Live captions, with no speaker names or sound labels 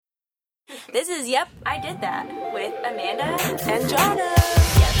This is Yep, I Did That with Amanda and Jonna.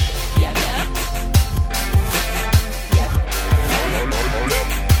 Yep, yep, yep. Yep.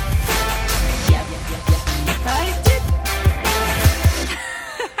 Yep, yep, yep, yep. I did.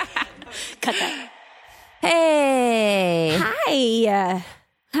 Cut that. Hey. Hi.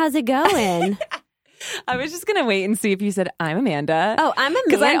 How's it going? I was just going to wait and see if you said, I'm Amanda. Oh, I'm Amanda.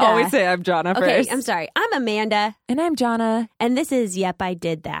 Because I always say I'm Jonna Okay, first. I'm sorry. I'm Amanda. And I'm Jonna. And this is Yep, I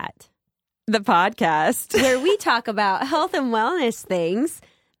Did That. The podcast. Where we talk about health and wellness things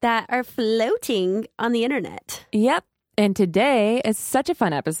that are floating on the internet. Yep. And today is such a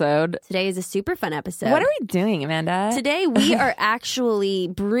fun episode. Today is a super fun episode. What are we doing, Amanda? Today, we are actually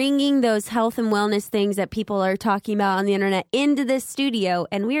bringing those health and wellness things that people are talking about on the internet into this studio,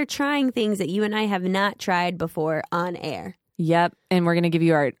 and we are trying things that you and I have not tried before on air. Yep. And we're going to give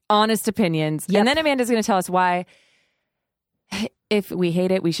you our honest opinions. Yep. And then Amanda's going to tell us why, if we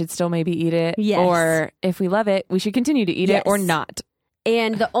hate it, we should still maybe eat it. Yes. Or if we love it, we should continue to eat Yes. it or not.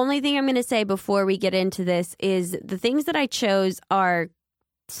 And the only thing I'm going to say before we get into this is the things that I chose are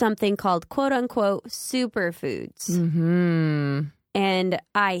something called quote-unquote superfoods. Mm-hmm. And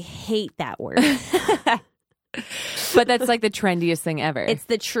I hate that word. But that's like the trendiest thing ever. It's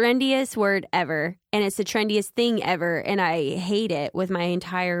the trendiest word ever, and it's the trendiest thing ever, and I hate it with my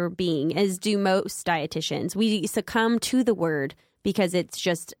entire being, as do most dietitians. We succumb to the word because it's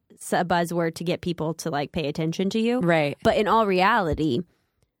just a buzzword to get people to like pay attention to you. right. But in all reality,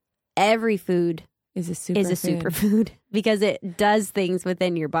 every food Is a superfood. is a superfood because it does things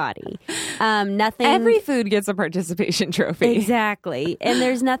within your body. Nothing. Every food gets a participation trophy. Exactly. And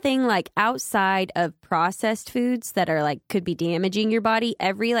there's nothing like outside of processed foods that are like could be damaging your body.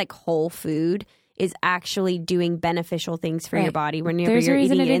 Every like whole food is actually doing beneficial things for your Right. body whenever There's a you're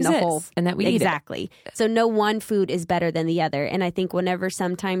reason eating it it in the exists, whole. and that we eat it. exactly. So no one food is better than the other. And I think whenever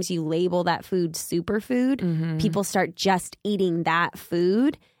sometimes you label that food superfood, Mm-hmm. people start just eating that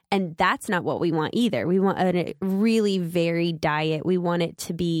food. And that's not what we want either. We want a really varied diet. We want it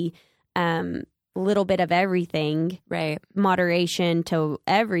to be a little bit of everything, Right. moderation to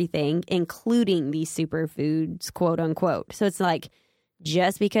everything, including these superfoods, quote unquote. So it's like,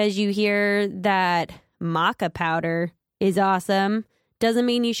 just because you hear that maca powder is awesome doesn't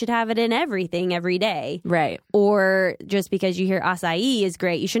mean you should have it in everything every day. Right. Or just because you hear acai is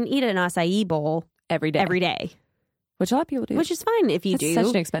great, you shouldn't eat an acai bowl Every day. every day, Which a lot of people do. which is fine if you It's do. such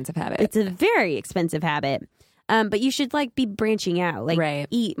an expensive habit. It's a very expensive habit. But you should like be branching out, like Right.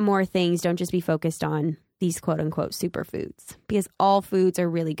 eat more things. Don't just be focused on these quote unquote superfoods, because all foods are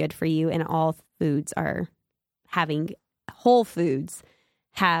really good for you, and all foods are whole foods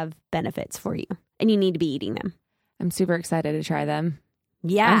have benefits for you, and you need to be eating them. I'm super excited to try them.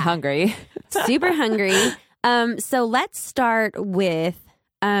 Yeah. I'm hungry. Super hungry. So let's start with,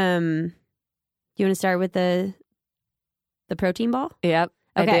 you want to start with the protein ball? Yep.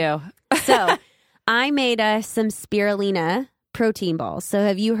 Okay. I do. So I made us some spirulina protein balls. So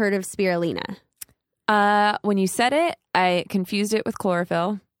have you heard of spirulina? When you said it, I confused it with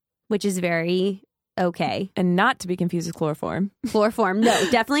chlorophyll, Which is very okay. and not to be confused with chloroform. Chloroform. No,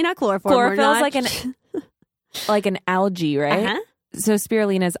 definitely not chloroform. We're Chlorophyll's not- like an algae, right? Uh-huh. So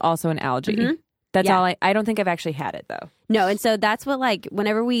spirulina is also an algae. Mhm. That's Yeah. all I don't think I've actually had it though. No, and so that's what, like,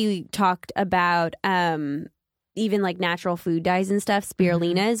 whenever we talked about even like natural food dyes and stuff,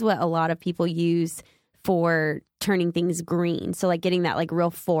 spirulina is what a lot of people use for turning things green. So like getting that like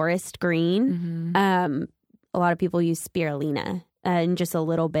real forest green. Mm-hmm. A lot of people use spirulina and just a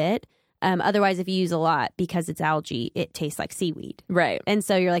little bit. Otherwise, if you use a lot, because it's algae, it tastes like seaweed. Right. And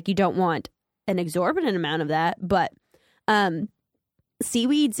so you're like, you don't want an exorbitant amount of that. But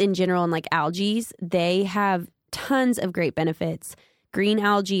seaweeds in general and like algae, they have tons of great benefits. Green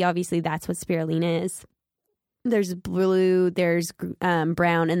algae, obviously, that's what spirulina is. There's blue, there's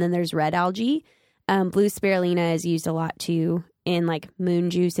brown, and then there's red algae. Blue spirulina is used a lot too in like Moon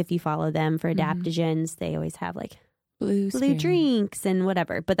Juice. If you follow them for adaptogens, they always have like blue drinks and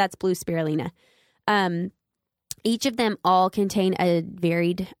whatever. But that's blue spirulina. Each of them all contain a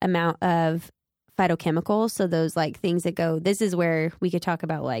varied amount of phytochemicals. So those like things that go, this is where we could talk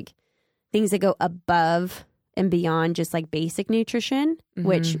about like things that go above and beyond just like basic nutrition,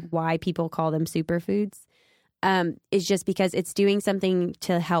 which why people call them superfoods, is just because it's doing something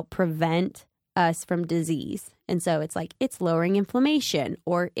to help prevent us from disease. And so it's like it's lowering inflammation,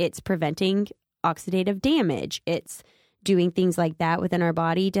 or it's preventing oxidative damage. It's doing things like that within our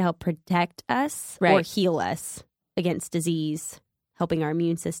body to help protect us or Right. heal us against disease, helping our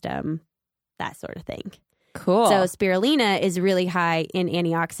immune system, that sort of thing. Cool. So spirulina is really high in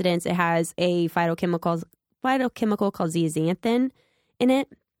antioxidants. It has a phytochemical called zeaxanthin in it.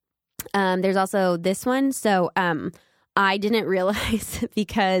 There's also this one. So I didn't realize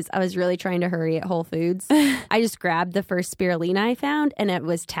because I was really trying to hurry at Whole Foods. I just grabbed the first spirulina I found, and it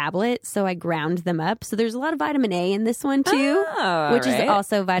was tablets. So I ground them up. So there's a lot of vitamin A in this one too, which is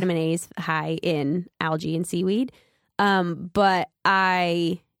also vitamin A is high in algae and seaweed. But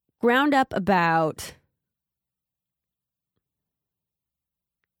I ground up about.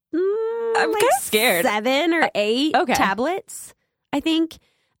 I'm kind of scared. 7 or 8 tablets, I think.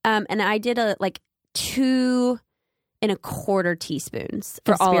 And I did 2 1/4 teaspoons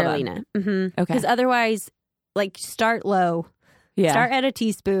for of all spirulina. of them. Mm-hmm. Okay. Because otherwise, start low. Yeah. Start at a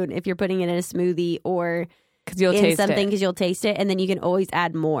teaspoon if you're putting it in a smoothie or because you'll in taste something it. because you'll taste it. And then you can always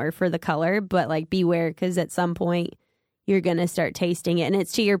add more for the color. But beware because at some point you're going to start tasting it. And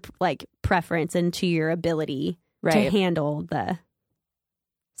it's to your preference and to your ability to handle the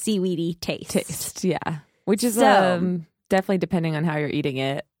seaweedy taste. Yeah. Which is definitely depending on how you're eating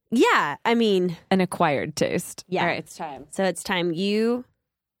it. Yeah, I mean... An acquired taste. Yeah. All right, it's time. So it's time you...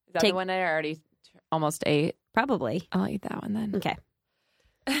 Is that the one I already almost ate? Probably. I'll eat that one then. Okay.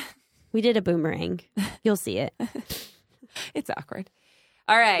 We did a boomerang. You'll see it. It's awkward.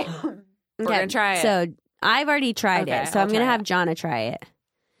 All right. We're going to try it. So I've already tried it. So I'm going to have Jonna try it.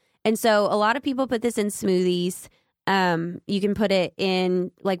 And so a lot of people put this in smoothies. You can put it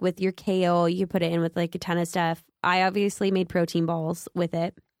in with your kale. You can put it in with a ton of stuff. I obviously made protein balls with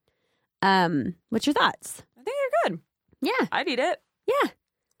it. What's your thoughts? I think they're good. Yeah. I'd eat it. Yeah.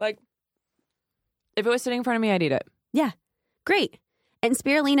 If it was sitting in front of me, I'd eat it. Yeah. Great. And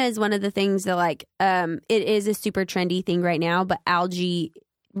spirulina is one of the things that it is a super trendy thing right now, but algae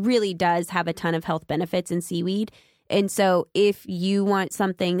really does have a ton of health benefits in seaweed. And so if you want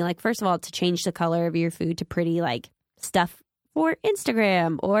something first of all, to change the color of your food to pretty stuff for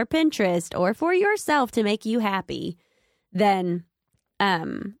Instagram or Pinterest or for yourself to make you happy, then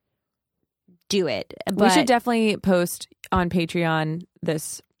do it. But we should definitely post on Patreon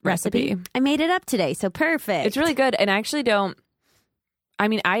this recipe. I made it up today, so perfect. It's really good. And I actually don't. I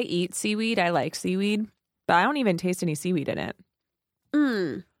mean, I eat seaweed. I like seaweed, but I don't even taste any seaweed in it.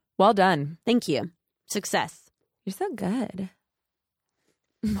 Well done. Thank you. Success. You're so good.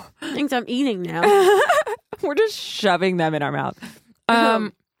 Things I'm eating now. We're just shoving them in our mouth.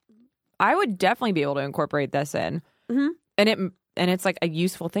 I would definitely be able to incorporate this in, and it's a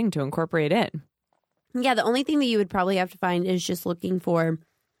useful thing to incorporate in. Yeah, the only thing that you would probably have to find is just looking for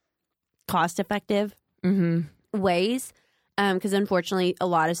cost-effective ways, because unfortunately, a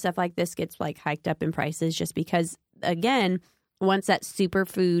lot of stuff like this gets hiked up in prices just because, again, once that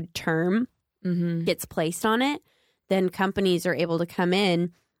superfood term gets placed on it, then companies are able to come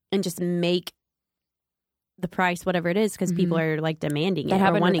in and just make the price whatever it is because people are demanding it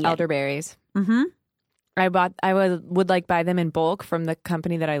or wanting with elderberries. Mm-hmm. I would buy them in bulk from the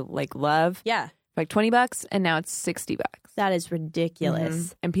company that I love. Yeah, $20, and now it's $60. That is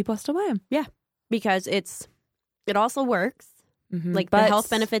ridiculous, and people still buy them. Yeah, because it also works. The health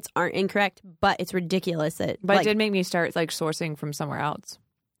benefits aren't incorrect, but it's ridiculous. But it did make me start sourcing from somewhere else.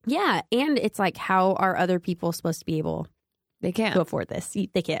 Yeah, and it's how are other people supposed to be able? They can't to afford this.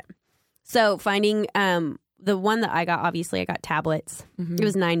 They can't. So finding the one that I got, obviously I got tablets. It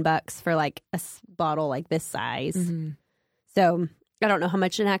was $9 for a bottle this size. So I don't know how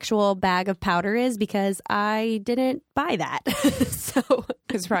much an actual bag of powder is because I didn't buy that. So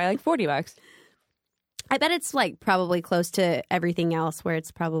it's probably $40. I bet it's probably close to everything else where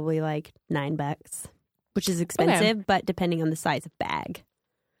it's probably $9, which is expensive, but depending on the size of bag,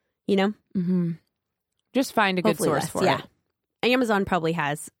 Just find a good hopefully source less, for it. Amazon probably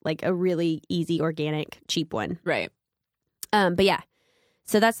has a really easy, organic, cheap one. Right. But yeah,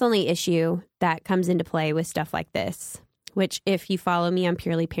 so that's the only issue that comes into play with stuff like this, which if you follow me on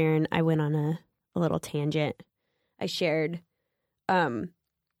Purely Perrin, I went on a little tangent. I shared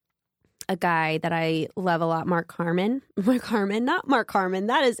a guy that I love a lot, Mark Harmon. Mark Harmon, not Mark Harmon.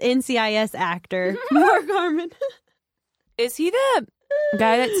 That is NCIS actor. Mark Harmon. Is he the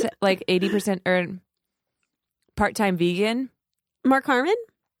guy that's 80% or part-time vegan? Mark Harmon?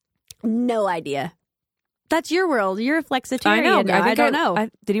 No idea. That's your world. You're a flexitarian. I know. Now. I don't know.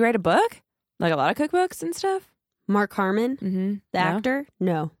 Did he write a book? A lot of cookbooks and stuff? Mark Harmon, the actor?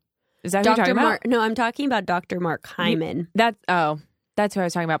 No. Is that who you're talking about? No, I'm talking about Dr. Mark Hyman. That's who I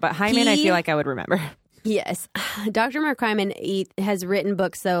was talking about. But Hyman, I feel like I would remember. Yes. Dr. Mark Hyman has written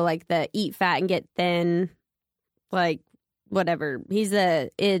books, though, the Eat Fat and Get Thin, whatever. He's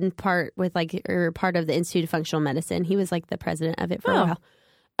part of the Institute of Functional Medicine. He was the president of it for a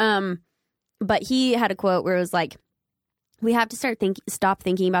while. But he had a quote where it was we have to stop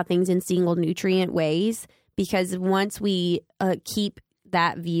thinking about things in single nutrient ways, because once we keep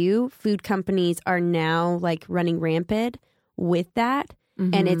that view, food companies are now like running rampant with that.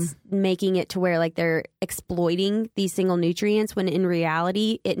 And it's making it to where like they're exploiting these single nutrients when in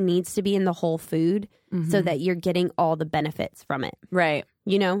reality it needs to be in the whole food so that you're getting all the benefits from it. Right.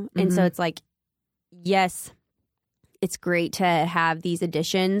 You know? And so it's like, yes, it's great to have these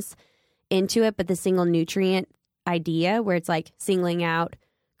additions into it, but the single nutrient idea where it's like singling out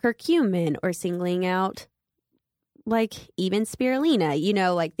curcumin or singling out like even spirulina, you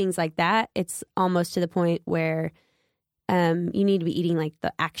know, like things like that. It's almost to the point where you need to be eating like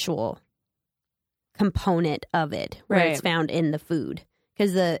the actual component of it where it's found in the food,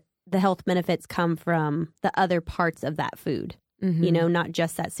 because the health benefits come from the other parts of that food, you know, not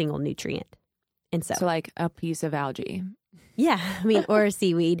just that single nutrient. And so like a piece of algae. Yeah. I mean, or a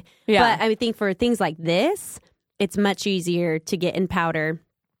seaweed. Yeah. But I think for things like this, it's much easier to get in powder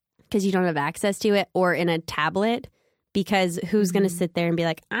because you don't have access to it, or in a tablet. Because who's going to sit there and be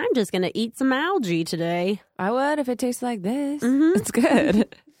like, I'm just going to eat some algae today? I would if it tastes like this. It's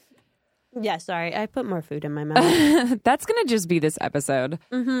good. Yeah, sorry. I put more food in my mouth. That's going to just be this episode.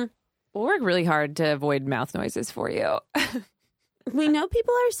 We'll work really hard to avoid mouth noises for you. We know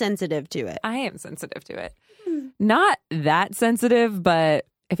people are sensitive to it. I am sensitive to it. Not that sensitive, but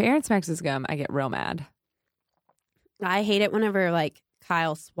if Aaron smacks his gum, I get real mad. I hate it whenever like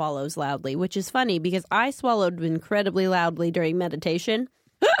Kyle swallows loudly, which is funny because I swallowed incredibly loudly during meditation.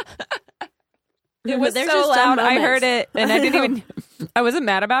 It was so loud. I heard it and I didn't even, I wasn't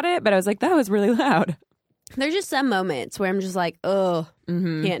mad about it, but I was like, that was really loud. There's just some moments where I'm just like, oh,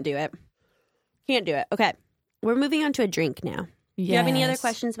 can't do it. Can't do it. Okay. We're moving on to a drink now. Do you have any other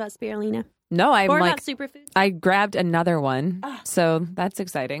questions about spirulina? No, I'm or like, about superfoods? I grabbed another one. So that's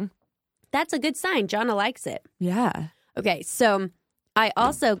exciting. That's a good sign. Jonna likes it. Yeah. Okay. So I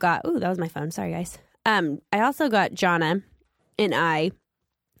also got, that was my phone. Sorry, guys. I also got Jonna and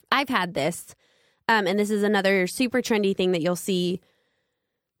I've had this. And this is another super trendy thing that you'll see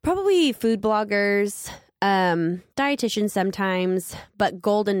probably food bloggers, dietitians sometimes, but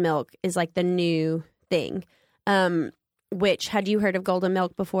golden milk is like the new thing. Which, had you heard of golden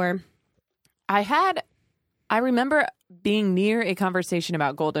milk before? I remember being near a conversation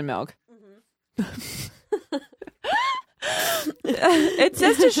about golden milk. It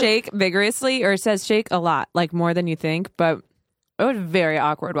says to shake vigorously, or it says shake a lot, like more than you think, but it was very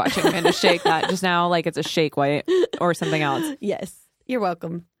awkward watching Amanda shake that just now like it's a shake weight or something else. Yes, you're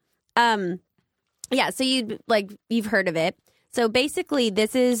welcome. Yeah, so you've heard of it. So basically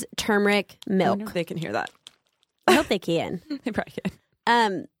this is turmeric milk. I wonder if they can hear that. I hope they can. They probably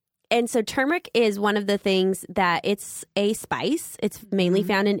can. And so turmeric is one of the things that it's a spice. It's mainly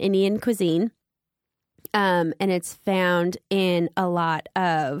found in Indian cuisine. And it's found in a lot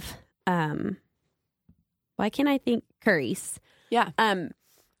of, why can't I think curries? Yeah. I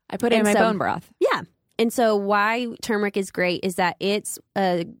put it in my bone broth. Yeah. And so why turmeric is great is that it's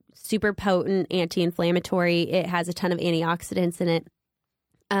a super potent anti-inflammatory. It has a ton of antioxidants in it.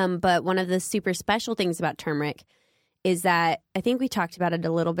 But one of the super special things about turmeric is that, I think we talked about it a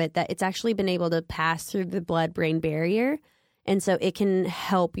little bit, that it's actually been able to pass through the blood-brain barrier. And so it can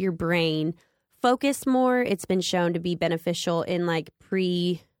help your brain focus more. It's been shown to be beneficial in like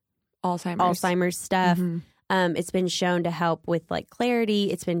Alzheimer's stuff. It's been shown to help with like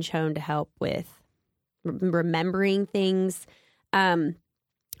clarity. It's been shown to help with remembering things. And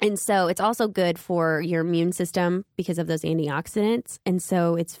so it's also good for your immune system because of those antioxidants. And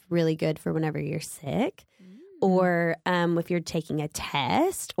so it's really good for whenever you're sick or if you're taking a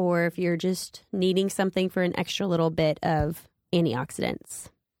test or if you're just needing something for an extra little bit of antioxidants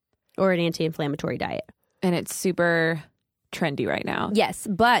or an anti-inflammatory diet. And it's super trendy right now. Yes.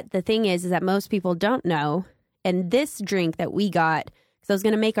 But the thing is that most people don't know. And this drink that we got, because I was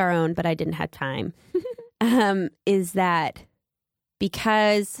going to make our own, but I didn't have time, is that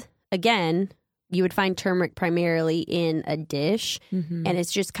because, again, you would find turmeric primarily in a dish, and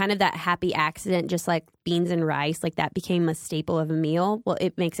it's just kind of that happy accident, just like beans and rice, like that became a staple of a meal. Well,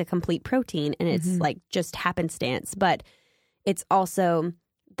 it makes a complete protein, and it's like just happenstance. But it's also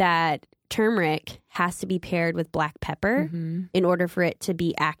that turmeric has to be paired with black pepper in order for it to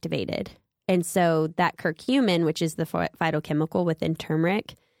be activated. And so that curcumin, which is the phytochemical within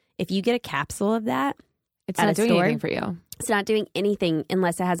turmeric, if you get a capsule of that, it's not doing anything for you. It's not doing anything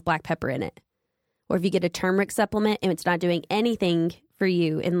unless it has black pepper in it. Or if you get a turmeric supplement, and it's not doing anything for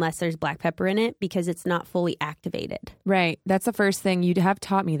you unless there's black pepper in it because it's not fully activated. Right. That's the first thing. You have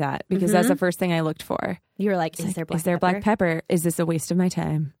taught me that because that's the first thing I looked for. You were like, is there black pepper? Is there black pepper? Is this a waste of my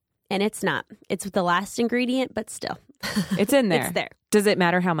time? And it's not. It's the last ingredient, but still. It's in there. It's there. Does it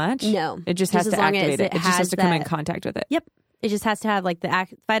matter how much? No. It just has to activate it. It just has to come in contact with it. Yep. It just has to have like the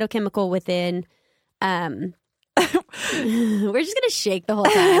phytochemical within. We're just gonna shake the whole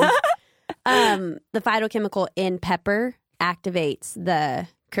time. The phytochemical in pepper activates the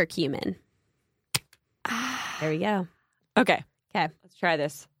curcumin. There we go. Okay. Okay. Let's try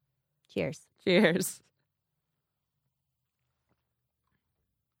this. Cheers. Cheers.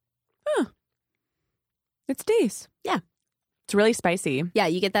 Huh. It's decent. Yeah. It's really spicy. Yeah,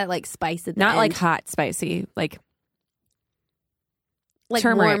 you get that like spice at the Not end. like hot spicy. Like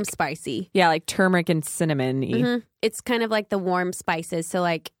turmeric. Warm spicy. Yeah, like turmeric and cinnamon-y. Mm-hmm. It's kind of like the warm spices. So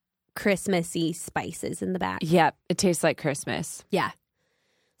like Christmassy spices in the back. Yep. It tastes like Christmas. Yeah.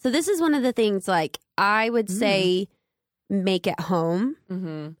 So this is one of the things like I would say make at home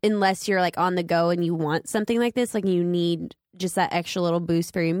unless you're like on the go and you want something like this. Like you need just that extra little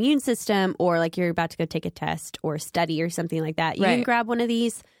boost for your immune system, or like you're about to go take a test or study or something like that. You can grab one of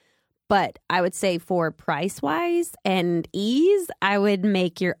these. But I would say for price wise and ease, I would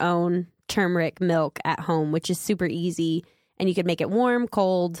make your own turmeric milk at home, which is super easy. And you could make it warm,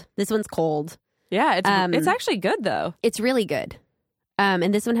 cold. This one's cold. Yeah, it's actually good though. It's really good.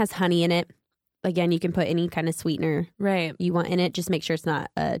 And this one has honey in it. Again, you can put any kind of sweetener you want in it. Just make sure it's not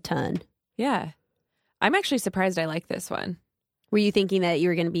a ton. Yeah. I'm actually surprised I like this one. Were you thinking that you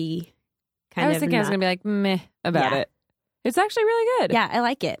were going to be I was thinking I was going to be like meh about it. It's actually really good. Yeah, I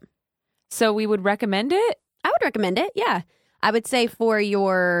like it. So we would recommend it? I would recommend it, yeah. I would say for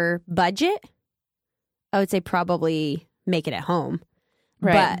your budget, I would say probably make it at home.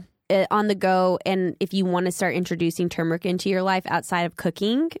 Right. But on the go, and if you want to start introducing turmeric into your life outside of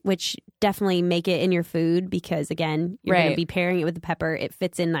cooking, which definitely make it in your food because, again, you're going to be pairing it with the pepper. It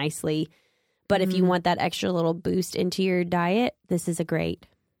fits in nicely. But if you want that extra little boost into your diet, this is a great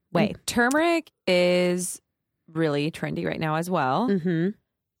way. And turmeric is really trendy right now as well. Mm-hmm.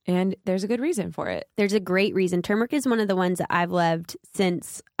 And there's a good reason for it. There's a great reason. Turmeric is one of the ones that I've loved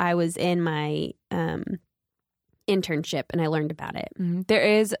since I was in my internship and I learned about it. Mm-hmm. There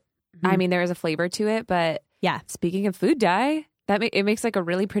is, I mean, there is a flavor to it, but speaking of food dye, it makes like a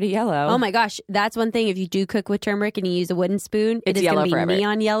really pretty yellow. Oh my gosh. That's one thing. If you do cook with turmeric and you use a wooden spoon, it's it is going to be forever.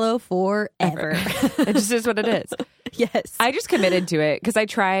 Neon yellow forever. It just is what it is. Yes. I just committed to it because I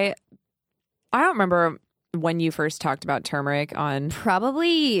don't remember when you first talked about turmeric on...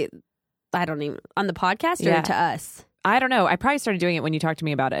 Probably, I don't even... On the podcast or to us? I don't know. I probably started doing it when you talked to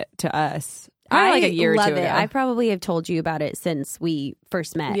me about it to us. Like a year or two ago. I probably have told you about it since we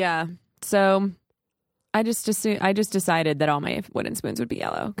first met. Yeah. So I just decided that all my wooden spoons would be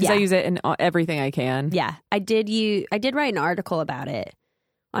yellow because I use it in everything I can. Yeah. I did write an article about it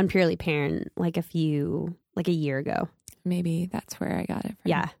on Purely Parent like a year ago. Maybe that's where I got it from.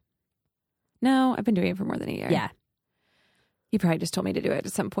 Yeah. No, I've been doing it for more than a year. Yeah. You probably just told me to do it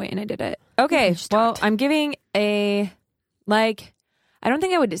at some point and I did it. Okay. Well, I'm giving I don't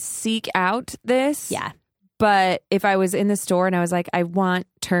think I would seek out this. Yeah. But if I was in the store and I was like, I want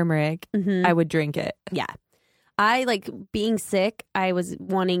turmeric, I would drink it. Yeah. I being sick, I was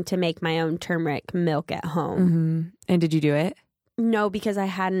wanting to make my own turmeric milk at home. Mm-hmm. And did you do it? No, because I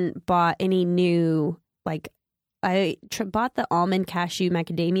hadn't bought any new, I bought the almond cashew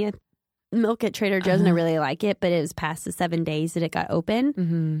macadamia milk at Trader Joe's and I really like it, but it was past the 7 days that it got open.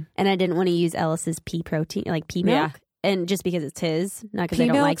 Mm-hmm. And I didn't want to use Ellis's pea protein, pea milk. And just because it's his, not because I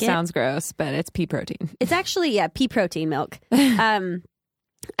don't like it. Pea milk sounds gross, but it's pea protein. It's actually, pea protein milk. I've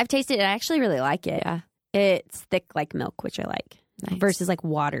tasted it. I actually really like it. Yeah. It's thick like milk, which I like. Nice. Versus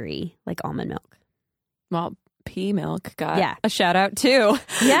watery, like almond milk. Well, pea milk got a shout out too.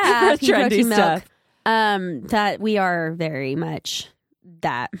 Yeah, pea protein stuff. milk. That we are very much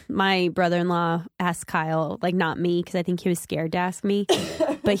that. My brother-in-law asked Kyle, not me, because I think he was scared to ask me.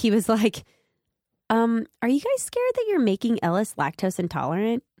 But he was like, are you guys scared that you're making Ellis lactose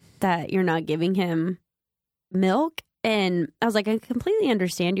intolerant? That you're not giving him milk? And I was like, I completely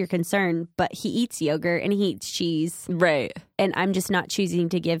understand your concern, but he eats yogurt and he eats cheese. Right. And I'm just not choosing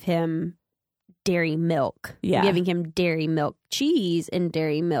to give him dairy milk. Yeah. I'm giving him dairy milk cheese and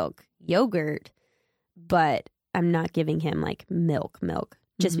dairy milk yogurt, but I'm not giving him milk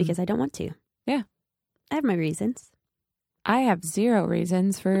just because I don't want to. Yeah. I have my reasons. I have zero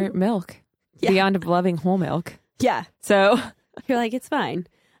reasons for milk beyond loving whole milk. Yeah. So you're like, it's fine.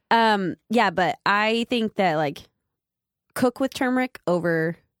 But I think that cook with turmeric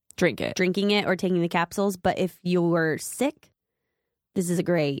over drinking it or taking the capsules. But if you're sick, this is a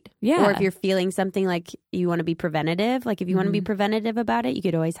great. Yeah. Or if you're feeling something you want to be preventative, if you want to be preventative about it, you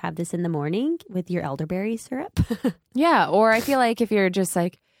could always have this in the morning with your elderberry syrup. Yeah. Or I feel like if you're just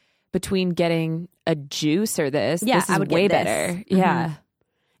between getting a juice or this is I would way get better. Mm-hmm. Yeah.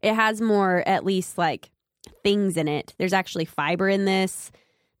 It has more, at least things in it. There's actually fiber in this.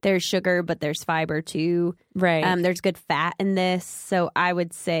 There's sugar, but there's fiber too. Right. There's good fat in this. So I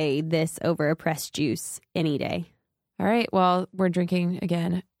would say this over a pressed juice any day. All right. Well, we're drinking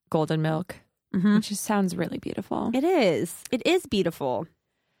again golden milk, which just sounds really beautiful. It is. It is beautiful.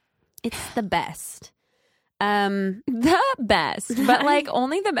 It's the best. The best, but like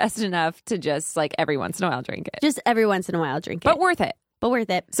only the best enough to just like every once in a while drink it. Just every once in a while drink it. But worth it. But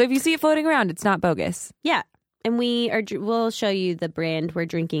worth it. So if you see it floating around, it's not bogus. Yeah. And we'll show you the brand we're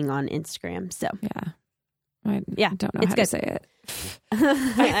drinking on Instagram. So yeah. I don't know it's how good. to say it.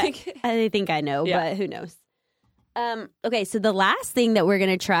 I think I know, but who knows? Okay, so the last thing that we're going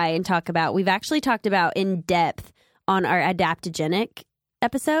to try and talk about, we've actually talked about in depth on our adaptogenic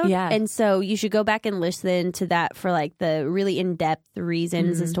episode. Yeah. And so you should go back and listen to that for like the really in-depth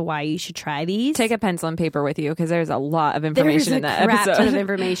reasons as to why you should try these. Take a pencil and paper with you because there's a lot of information in that There's a crap episode. ton of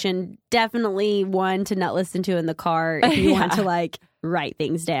information. Definitely one to not listen to in the car if you want to like write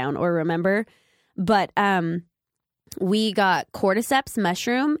things down or remember. But we got cordyceps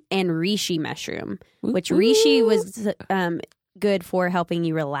mushroom and reishi mushroom, which reishi was good for helping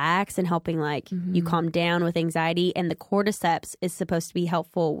you relax and helping like you calm down with anxiety, and the cordyceps is supposed to be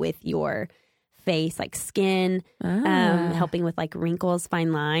helpful with your face, like skin, helping with like wrinkles,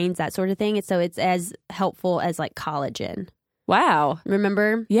 fine lines, that sort of thing. And so it's as helpful as like collagen. Wow.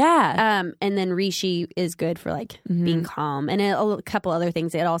 Remember? Yeah. And then reishi is good for like being calm, and a couple other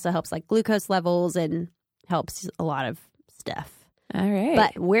things. It also helps like glucose levels and helps a lot of stuff. All right.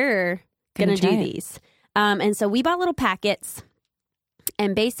 But we're gonna do try it. these. And so we bought little packets.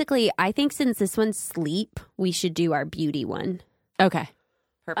 And basically, I think since this one's sleep, we should do our beauty one. Okay.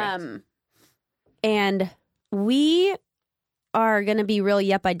 Perfect. And we are going to be real,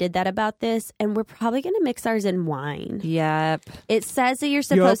 yep, I did that about this. And we're probably going to mix ours in wine. Yep. It says that you're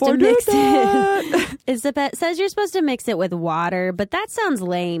supposed to mix it. It says you're supposed to mix it with water, but that sounds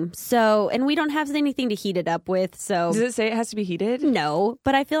lame. So, and we don't have anything to heat it up with. So, Does it say it has to be heated? no,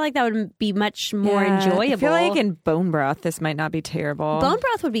 but I feel like that would be much more enjoyable. I feel like in bone broth, this might not be terrible. Bone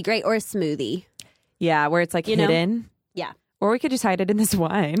broth would be great, or a smoothie. Yeah, where it's like hidden. Yeah. Or we could just hide it in this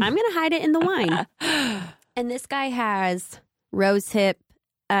wine. I'm going to hide it in the wine. And this guy has rose hip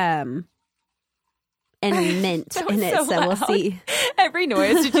and mint in it. So we'll see. Every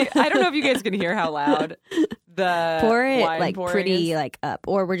noise. I don't know if you guys can hear how loud the Pour it wine like pouring pretty is. like up,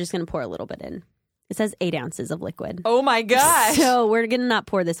 or we're just going to pour a little bit in. It says 8 ounces of liquid. Oh my gosh. So we're going to not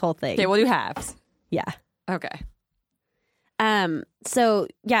pour this whole thing. Okay, we'll do halves. Yeah. Okay. So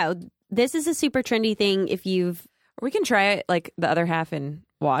yeah, this is a super trendy thing. If you've, Or we can try it like the other half in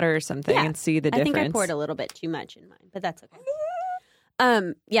water or something and see the difference. I think I poured a little bit too much in mine, but that's okay.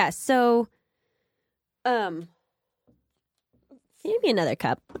 Yeah. So, give me another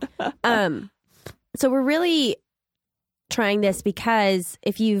cup. So we're really trying this because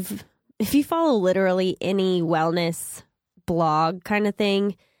if you follow literally any wellness blog kind of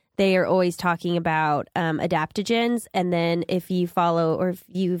thing, they are always talking about adaptogens. And then if you follow, or if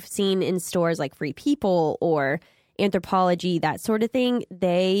you've seen in stores like Free People or Anthropology, that sort of thing,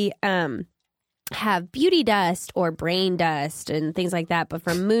 they have beauty dust or brain dust and things like that, but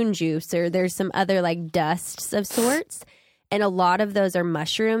from moon juice, or there's some other like dusts of sorts. And a lot of those are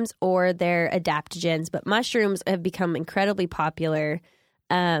mushrooms or they're adaptogens, but mushrooms have become incredibly popular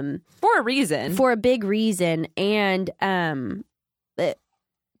for a reason. For a big reason. And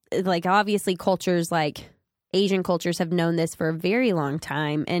like obviously cultures like Asian cultures have known this for a very long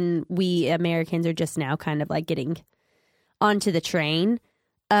time, and we Americans are just now kind of like getting onto the train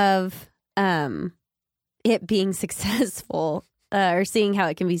of it being successful or seeing how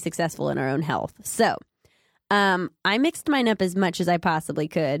it can be successful in our own health. So I mixed mine up as much as I possibly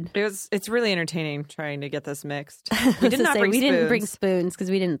could. It's really entertaining trying to get this mixed. We did not bring spoons. We didn't bring spoons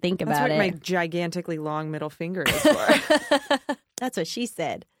because we didn't think about That's it. what my gigantically long middle finger is for. That's what she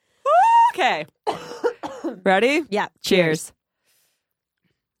said. Okay. Ready? Yeah. Cheers.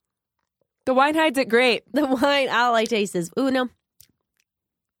 The wine hides it great. The wine, all I taste is, ooh, no.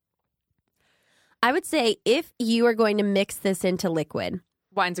 I would say if you are going to mix this into liquid,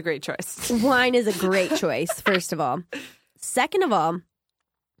 wine's a great choice. Wine is a great choice, first of all. Second of all,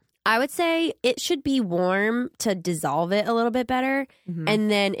 I would say it should be warm to dissolve it a little bit better. Mm-hmm.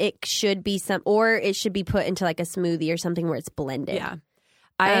 And then it should be or it should be put into like a smoothie or something where it's blended. Yeah.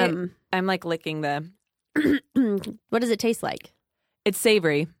 I'm like licking the... What does it taste like? It's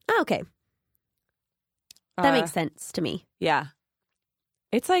savory. Oh, okay. That makes sense to me. Yeah.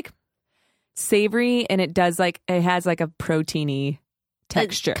 It's like savory, and it has like a proteiny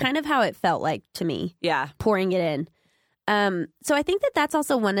texture. It's kind of how it felt like to me. Yeah. Pouring it in. So I think that that's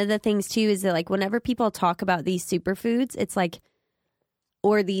also one of the things too, is that like whenever people talk about these superfoods, it's like,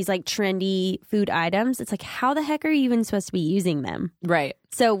 or these like trendy food items, it's like, how the heck are you even supposed to be using them? Right.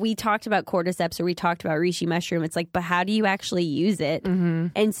 So we talked about cordyceps, or we talked about reishi mushroom. It's like, but how do you actually use it? Mm-hmm.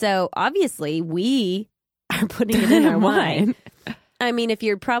 And so obviously we are putting it in our wine. I mean, if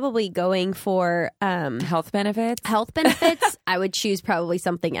you're probably going for health benefits, I would choose probably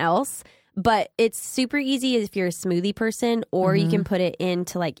something else. But it's super easy if you're a smoothie person, or you can put it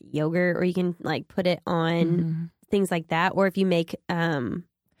into like yogurt, or you can like put it on things like that. Or if you make golden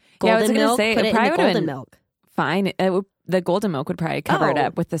milk, put it in the golden milk. Fine. The golden milk would probably cover it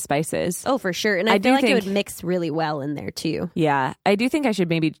up with the spices. Oh, for sure. And I feel like it would mix really well in there too. Yeah. I do think I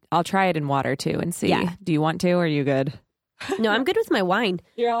should I'll try it in water too and see. Yeah. Do you want to, or are you good? No, I'm good with my wine.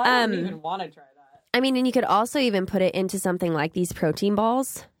 I don't even want to try that. I mean, and you could also even put it into something like these protein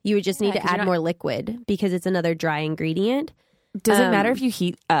balls. You would just need to add more liquid because it's another dry ingredient. Does it matter if you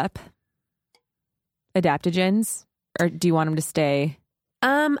heat up adaptogens, or do you want them to stay?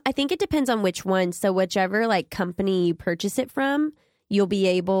 I think it depends on which one. So whichever like company you purchase it from, you'll be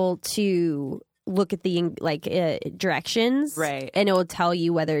able to look at the directions, right? And it will tell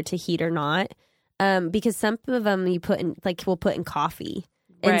you whether to heat or not. Because some of them you put in, like we'll put in coffee.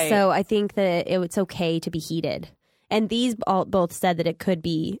 And so I think that it's okay to be heated. And these both said that it could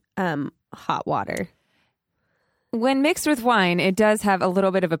be hot water. When mixed with wine, it does have a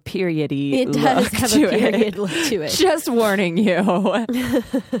little bit of a period-y It does have a period look to it. Just warning you.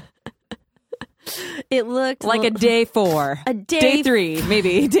 It looked like a day 4. Day 3,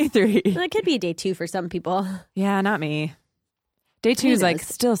 maybe. Day 3. Well, it could be a day 2 for some people. Yeah, not me. Day 2 is like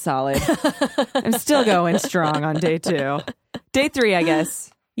still solid. I'm still going strong on day 2. Day 3, I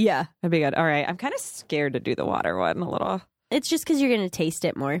guess. Yeah. That'd be good. All right. I'm kind of scared to do the water one a little. It's just because you're going to taste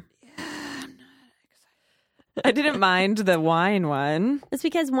it more. Yeah, I'm not excited. I didn't mind the wine one. It's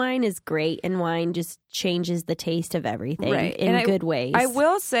because wine is great, and wine just changes the taste of everything in good ways. I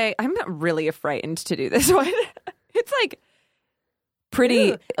will say, I'm not really frightened to do this one. It's like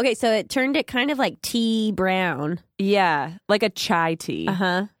pretty. Ooh. Okay, so it turned it kind of like tea brown. Yeah, like a chai tea.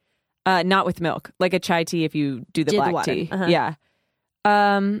 Uh-huh. Not with milk. Like a chai tea if you do the black tea. Uh-huh. Yeah.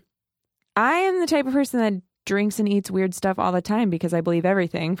 I am the type of person that drinks and eats weird stuff all the time because I believe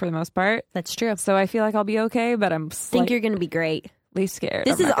everything for the most part. That's true. So I feel like I'll be okay, but I think you're going to be great. Scared.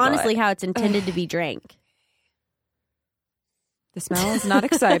 This is honestly how it's intended to be drank. The smell is not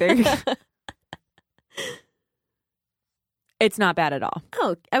exciting. It's not bad at all.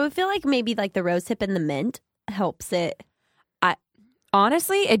 Oh, I would feel like maybe like the rose hip and the mint helps it.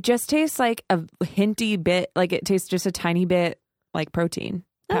 Honestly, it just tastes like a hinty bit, like it tastes just a tiny bit like protein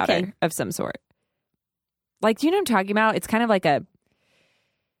powder of some sort. Like, do you know what I'm talking about? It's kind of like a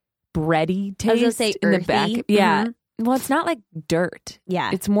bready taste. I was gonna say in earthy. The back. Yeah. Well, it's not like dirt.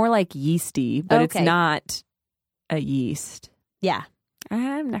 Yeah. It's more like yeasty, but it's not a yeast. Yeah.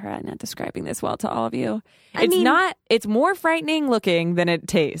 I'm not describing this well to all of you. It's more frightening looking than it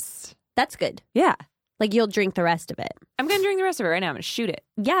tastes. That's good. Yeah. Like you'll drink the rest of it. I'm going to drink the rest of it right now. I'm going to shoot it.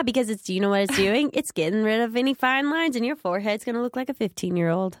 Yeah, because you know what it's doing? It's getting rid of any fine lines, and your forehead's going to look like a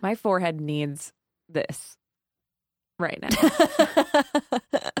 15-year-old. My forehead needs this right now.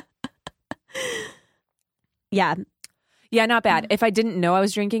 Yeah. Yeah, not bad. If I didn't know I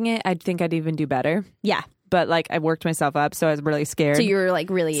was drinking it, I'd think I'd even do better. Yeah. But like I worked myself up, so I was really scared. So you were like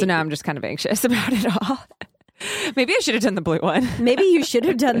really... So now I'm just kind of anxious about it all. Maybe I should have done the blue one. Maybe you should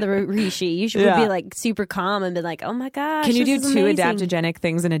have done the reishi. You should be like super calm and been like, oh my gosh. Can you do 2 amazing. adaptogenic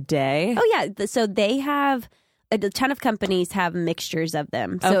things in a day? Oh yeah. So they have, a ton of companies have mixtures of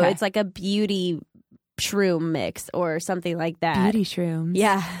them. So it's like a beauty shroom mix or something like that. Beauty shrooms.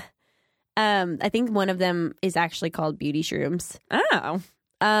 Yeah. I think one of them is actually called beauty shrooms. Oh.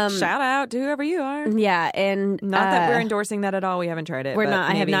 Shout out to whoever you are. Yeah. And not that we're endorsing that at all. We haven't tried it. We're not.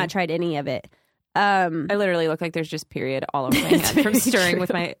 I have not tried any of it. I literally look like there's just period all over my hand from stirring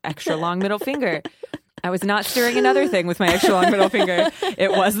with my extra long middle finger. I was not stirring another thing with my extra long middle finger.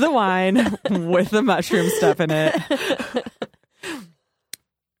 It was the wine with the mushroom stuff in it.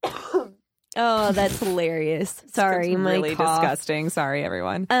 Oh, that's hilarious. Sorry, my really cough. Disgusting. Sorry,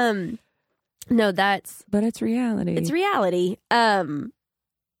 everyone. No, but it's reality. It's reality.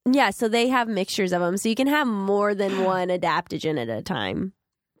 Yeah, so they have mixtures of them, so you can have more than one adaptogen at a time,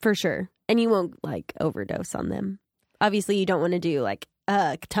 for sure. And you won't like overdose on them. Obviously, you don't want to do like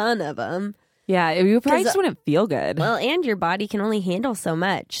a ton of them. Yeah, you probably just wouldn't feel good. Well, and your body can only handle so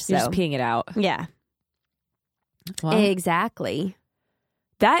much. So. You're just peeing it out. Yeah. Well, exactly.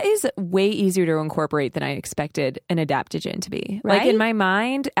 That is way easier to incorporate than I expected an adaptogen to be. Right? Like in my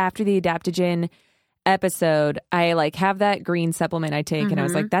mind, after the adaptogen, episode, I like have that green supplement I take, and I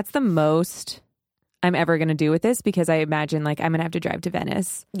was like, that's the most I'm ever going to do with this, because I imagine like I'm going to have to drive to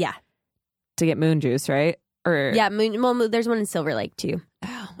Venice. Yeah. To get moon juice, right? Or yeah, there's one in Silver Lake too.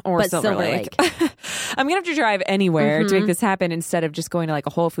 Or Silver Lake. I'm going to have to drive anywhere to make this happen instead of just going to like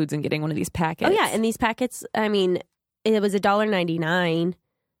a Whole Foods and getting one of these packets. Oh yeah, and these packets, I mean, it was $1.99,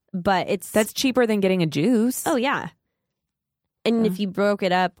 but that's cheaper than getting a juice. Oh yeah. And if you broke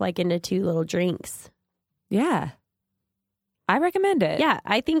it up like into 2 little drinks. Yeah. I recommend it. Yeah,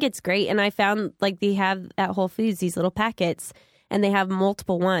 I think it's great. And I found like they have at Whole Foods these little packets, and they have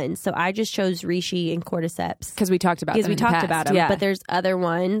multiple ones. So I just chose Reishi and Cordyceps. Because we talked about them. Because we talked about them. Yeah. But there's other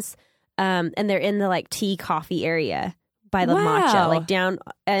ones. And they're in the like tea coffee area by the matcha. Like down,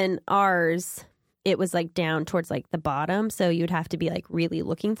 and ours, it was like down towards like the bottom. So you'd have to be like really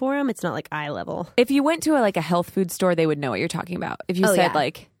looking for them. It's not like eye level. If you went to a health food store, they would know what you're talking about. If you said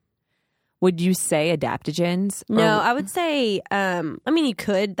like, would you say adaptogens? No, I would say, I mean, you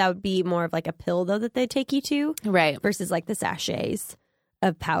could. That would be more of like a pill, though, that they take you to. Right. Versus like the sachets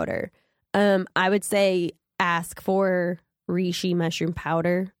of powder. I would say ask for reishi mushroom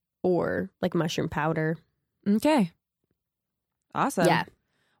powder or like mushroom powder. Okay. Awesome. Yeah.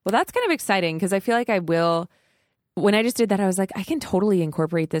 Well, that's kind of exciting because I feel like I will. When I just did that, I was like, I can totally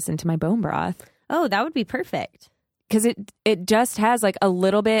incorporate this into my bone broth. Oh, that would be perfect. Because it just has like a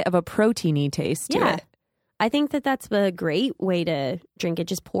little bit of a proteiny taste to it. I think that's a great way to drink it.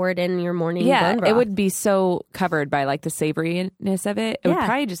 Just pour it in your morning yeah, bone broth. It would be so covered by like the savoriness of it. It would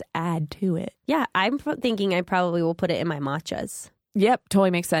probably just add to it. Yeah, I'm thinking I probably will put it in my matchas. Yep,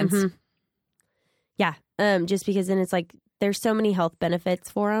 totally makes sense. Yeah, just because then it's like there's so many health benefits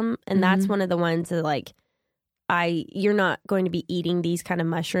for them. And that's one of the ones that like you're not going to be eating these kind of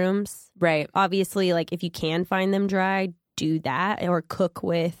mushrooms. Right. Obviously, like if you can find them dried, do that or cook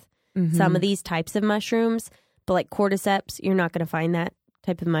with some of these types of mushrooms. But like cordyceps, you're not going to find that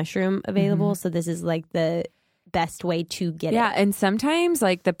type of mushroom available. So this is like the best way to get it. Yeah, and sometimes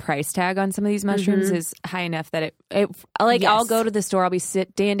like the price tag on some of these mushrooms is high enough that it like I'll go to the store, I'll be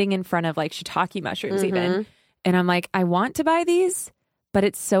standing in front of like shiitake mushrooms even. And I'm like, I want to buy these, but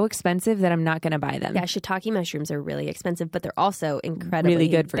it's so expensive that I'm not going to buy them. Yeah, shiitake mushrooms are really expensive, but they're also incredibly really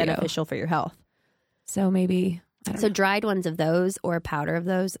good for beneficial for your health. So maybe, so dried ones of those or a powder of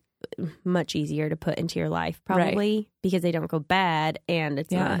those, much easier to put into your life probably because they don't go bad and it's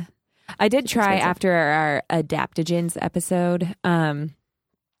not. I did try expensive. after our adaptogens episode.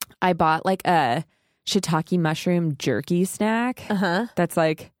 I bought like a shiitake mushroom jerky snack. That's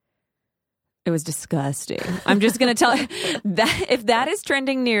like, it was disgusting. I'm just going to tell you that if that is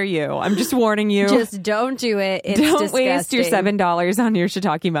trending near you, I'm just warning you. Just don't do it. It's don't disgusting. waste your $7 on your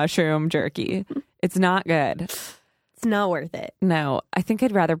shiitake mushroom jerky. It's not good. It's not worth it. No, I think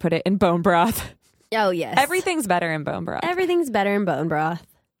I'd rather put it in bone broth. Oh, yes. Everything's better in bone broth. Everything's better in bone broth.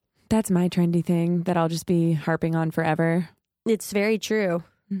 That's my trendy thing that I'll just be harping on forever. It's very true.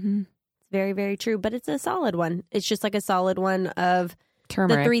 It's very, very true. But it's a solid one. It's just like a solid one of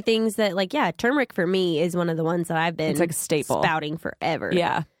turmeric. The 3 things that like, turmeric for me is one of the ones that I've been it's like a staple. Spouting forever.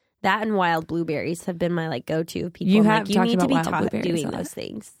 Yeah. That and wild blueberries have been my like go-to. People you have like, you need to be taught doing those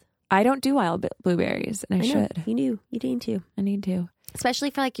things. I don't do wild blueberries, and I should. You do. You need to. I need to. Especially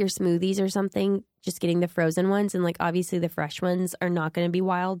for like your smoothies or something, just getting the frozen ones. And like obviously the fresh ones are not going to be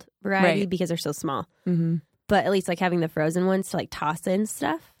wild variety because they're so small. But at least like having the frozen ones to like toss in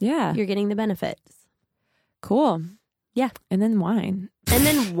stuff. Yeah. You're getting the benefits. Cool. Yeah. And then wine. And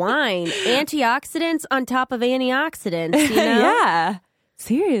then wine. Antioxidants on top of antioxidants, you know? Yeah.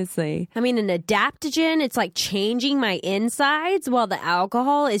 Seriously. I mean, an adaptogen, it's like changing my insides while the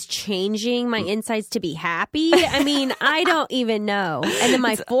alcohol is changing my insides to be happy. I mean, I don't even know. And then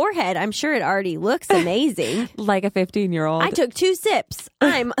my forehead, I'm sure it already looks amazing. Like a 15-year-old. I took 2 sips.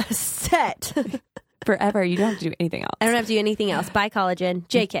 I'm set. Forever. You don't have to do anything else. I don't have to do anything else. Bye, collagen.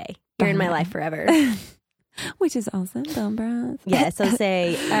 JK. You're in my life forever. Which is awesome. Bone broth. Yeah, so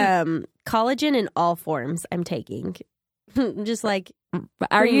say collagen in all forms I'm taking. Just like...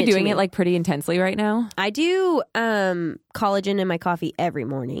 Are you doing it like pretty intensely right now? I do collagen in my coffee every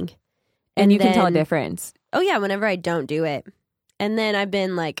morning. And you can tell a difference. Oh, yeah, whenever I don't do it. And then I've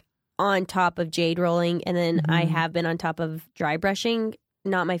been like on top of jade rolling. And then I have been on top of dry brushing.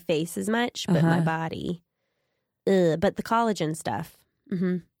 Not my face as much, but my body. But the collagen stuff.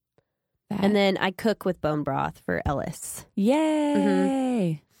 And then I cook with bone broth for Ellis.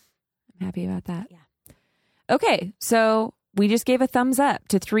 Yay. I'm happy about that. Yeah. Okay, so we just gave a thumbs up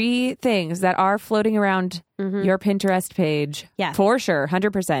to 3 things that are floating around your Pinterest page. Yeah. For sure.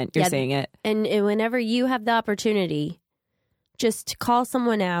 100% you're seeing it. And whenever you have the opportunity, just call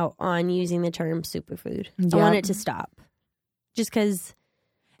someone out on using the term superfood. Yep. I want it to stop. Just because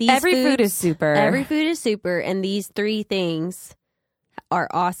every food is super. Every food is super, and these 3 things are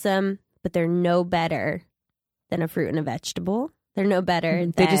awesome, but they're no better than a fruit and a vegetable. They're no better.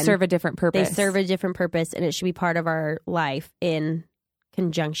 They just serve a different purpose. They serve a different purpose, and it should be part of our life in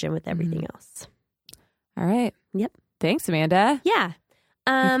conjunction with everything else. All right. Yep. Thanks, Amanda. Yeah.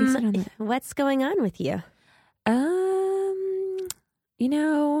 What's going on with you?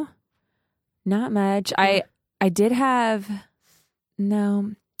 Not much. I did have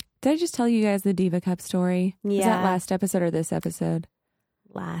Did I just tell you guys the Diva Cup story? Yeah. Was that last episode or this episode?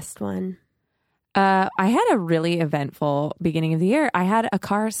 Last one. I had a really eventful beginning of the year. I had a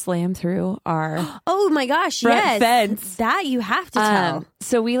car slam through our oh my gosh, front yes. fence. That you have to tell.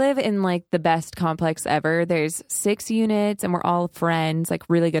 So we live in like the best complex ever. There's 6 units and we're all friends, like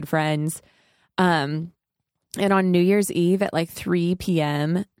really good friends. And on New Year's Eve at like 3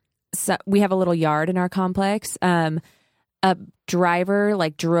 p.m., so we have a little yard in our complex. A driver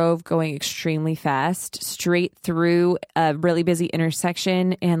like drove going extremely fast straight through a really busy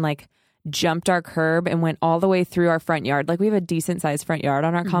intersection and like jumped our curb and went all the way through our front yard. Like we have a decent sized front yard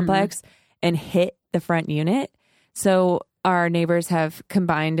on our complex and hit the front unit. So our neighbors have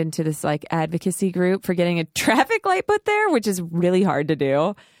combined into this like advocacy group for getting a traffic light put there, which is really hard to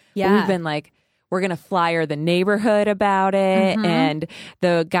do. Yeah. We've been like, we're going to flyer the neighborhood about it. And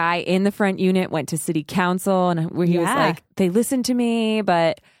the guy in the front unit went to city council and he was like, they listened to me,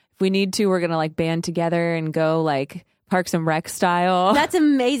 but if we need to, we're going to like band together and go like Parks and Rec style. That's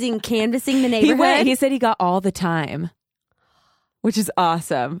amazing. Canvassing the neighborhood. He said he got all the time, which is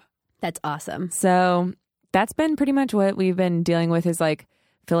awesome. That's awesome. So that's been pretty much what we've been dealing with is like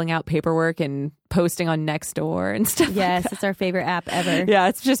filling out paperwork and posting on Nextdoor and stuff. Yes, it's our favorite app ever. Yeah,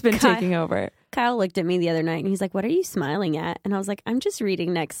 it's just been taking over. Kyle looked at me the other night and he's like, what are you smiling at? And I was like, I'm just reading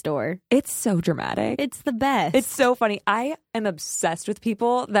Nextdoor. It's so dramatic. It's the best. It's so funny. I am obsessed with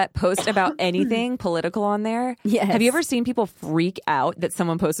people that post about anything political on there. Yes. Have you ever seen people freak out that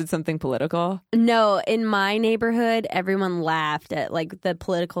someone posted something political? No, in my neighborhood, everyone laughed at like the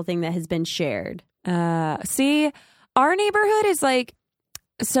political thing that has been shared. See, our neighborhood is like,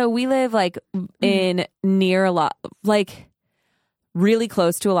 so we live like in near a lot, like really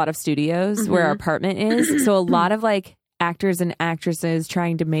close to a lot of studios where our apartment is. So a lot of like actors and actresses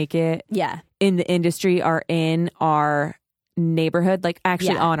trying to make it in the industry are in our neighborhood, like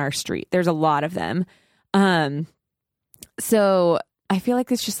actually on our street. There's a lot of them. So I feel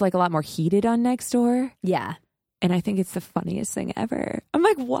like it's just like a lot more heated on Nextdoor. Yeah. And I think it's the funniest thing ever. I'm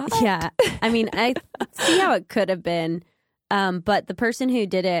like, what? Yeah. I mean, I see how it could have been. But the person who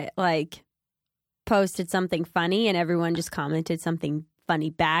did it, like, posted something funny and everyone just commented something funny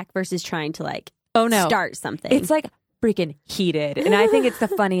back versus trying to, like, start something. It's, like, freaking heated. And I think it's the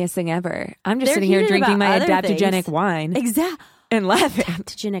funniest thing ever. I'm just sitting here drinking my adaptogenic wine. Exactly. And laughing.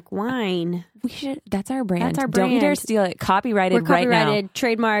 Adaptogenic wine. We should. That's our brand. That's our brand. Don't you dare steal it. Copyrighted We're copyrighted, right now.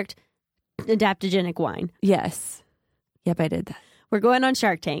 trademarked, adaptogenic wine. Yes. Yep, I did that. We're going on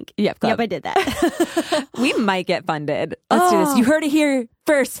Shark Tank. Yep, Yep, I did that. We might get funded. Let's do this. You heard it here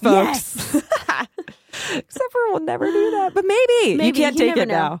first, folks. Yes. Except for we'll never do that. But maybe. You can't take it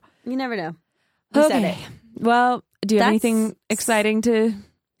now. You never know. You said it. Well, do you have anything exciting to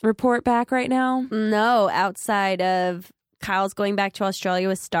report back right now? No, outside of Kyle's going back to Australia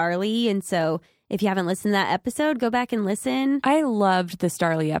with Starly. And so if you haven't listened to that episode, go back and listen. I loved the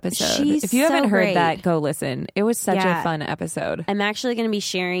Starly episode. She's if you haven't so heard great. that, go listen. It was such a fun episode. I'm actually going to be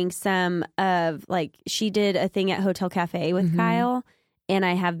sharing some of, like, she did a thing at Hotel Cafe with Kyle, and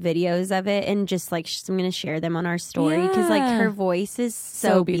I have videos of it, and just, like, I'm going to share them on our story because, like, her voice is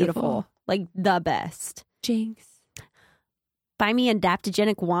so beautiful. Like, the best. Jinx. Buy me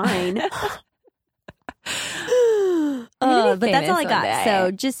adaptogenic wine. But but that's all I got. Someday.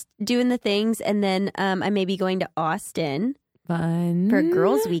 So just doing the things, and then I may be going to Austin Fun. for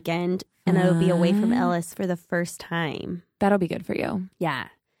Girls Weekend, and I will be away from Ellis for the first time. That'll be good for you. Yeah.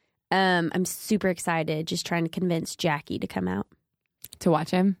 I'm super excited, just trying to convince Jackie to come out. To watch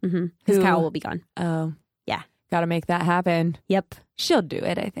him? Because Kyle will be gone. Oh. Yeah. Gotta make that happen. Yep. She'll do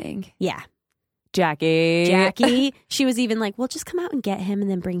it, I think. Yeah. Jackie. She was even like, well, just come out and get him and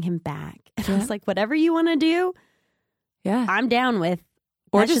then bring him back. And I was like, whatever you want to do, yeah, I'm down with.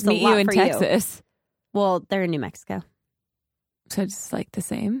 Or just meet you in Texas. Well, they're in New Mexico. So it's like the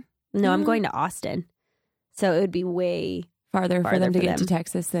same? No, I'm going to Austin. So it would be way farther for them to get to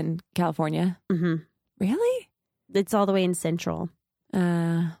Texas than California. Mm-hmm. Really? It's all the way in Central.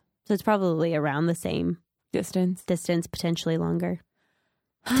 So it's probably around the same distance, potentially longer.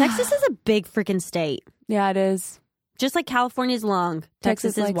 Texas is a big freaking state. Yeah, it is. Just like California's long,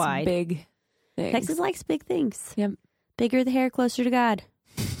 Texas is likes wide. Big things. Texas likes big things. Yep. Bigger the hair, closer to God.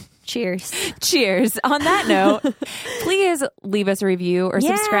 Cheers. Cheers. On that note, please leave us a review or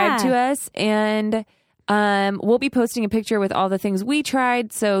subscribe to us. And we'll be posting a picture with all the things we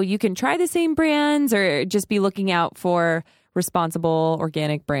tried, so you can try the same brands or just be looking out for responsible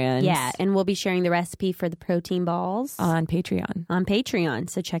organic brands. Yeah, and we'll be sharing the recipe for the protein balls on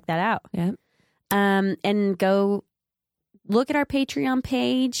Patreon. So check that out. Yeah. And go look at our Patreon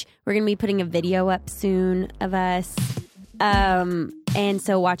page. We're going to be putting a video up soon of us. And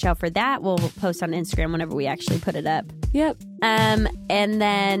so watch out for that. We'll post on Instagram whenever we actually put it up. Yep. And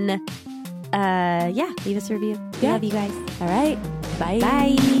then leave us a review. Yeah. Love you guys. All right. Bye.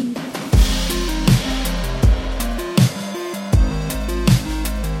 Bye.